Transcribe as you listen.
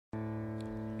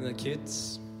the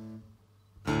kids.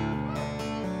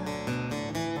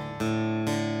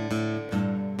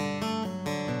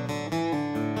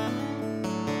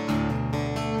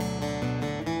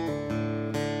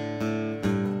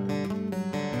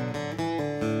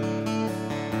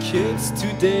 Kids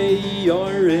today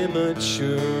are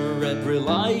immature and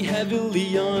rely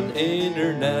heavily on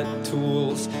internet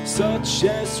tools such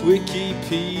as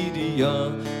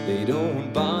Wikipedia. They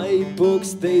don't buy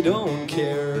books, they don't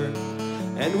care.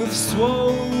 And with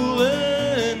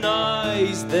swollen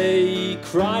eyes they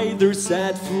cry their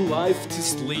sad full life to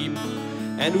sleep.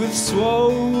 And with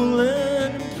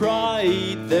swollen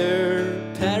pride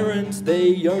their parents,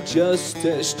 they are just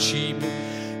as cheap.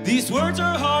 These words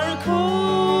are hardcore,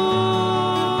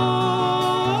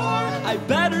 I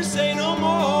better say no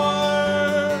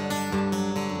more.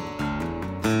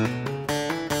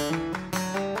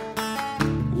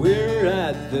 We're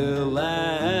at the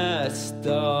last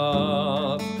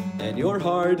stop, and your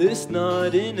heart is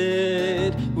not in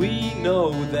it. We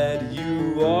know that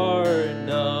you are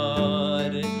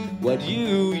not what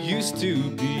you used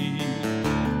to be.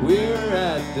 We're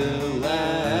at the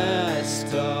last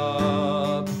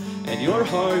stop, and your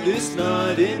heart is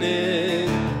not in it.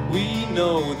 We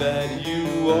know that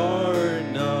you are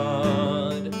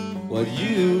not what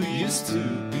you used to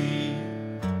be.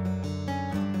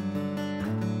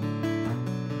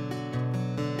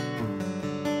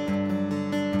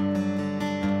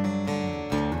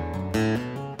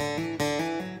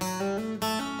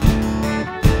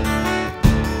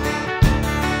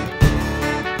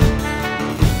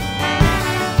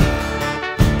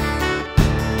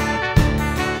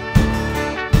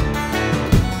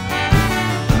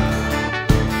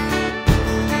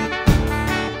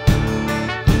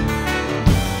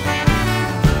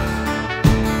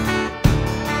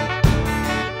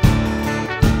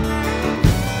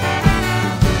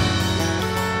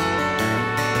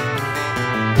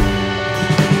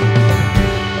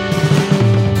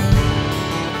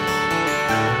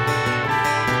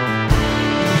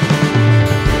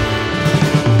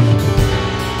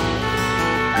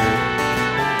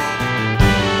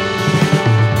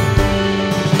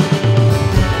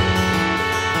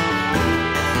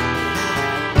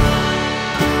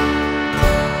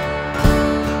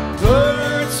 Birds with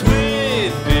their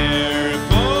bones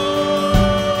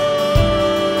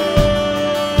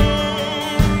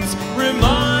remind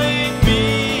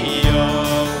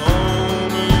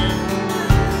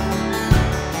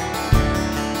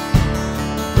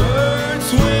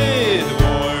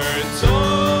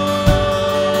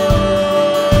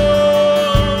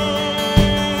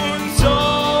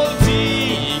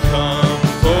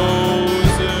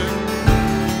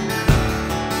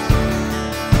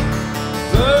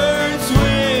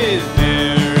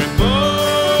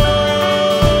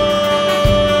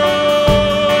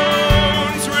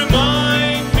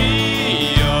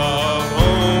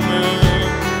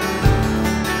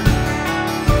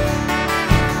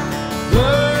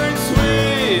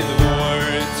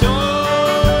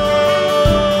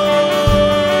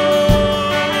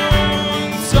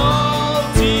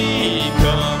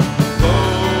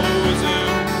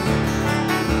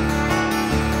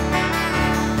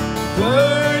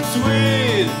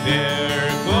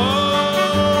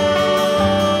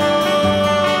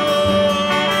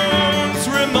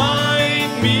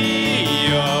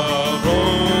me of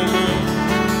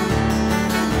home.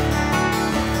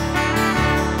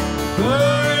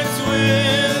 Birds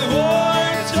with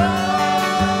worn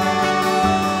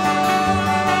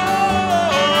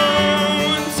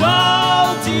tones,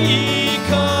 all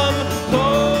decomposed.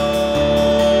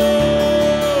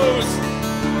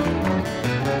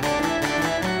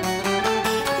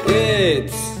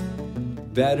 It's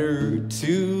better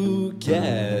to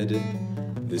get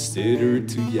the sitter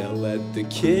to yell at the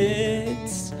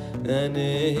kids, and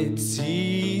it's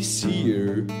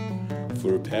easier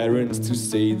for parents to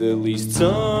say the least.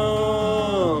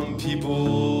 Some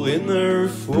people in their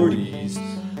 40s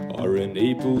are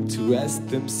unable to ask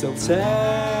themselves,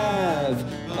 have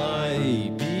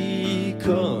I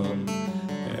become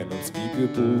an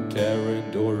unspeakable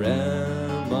parent, or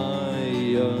am I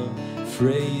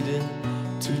afraid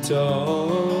to talk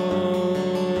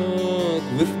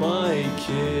with my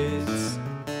kids?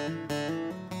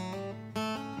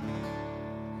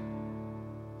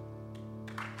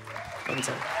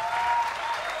 Anytime.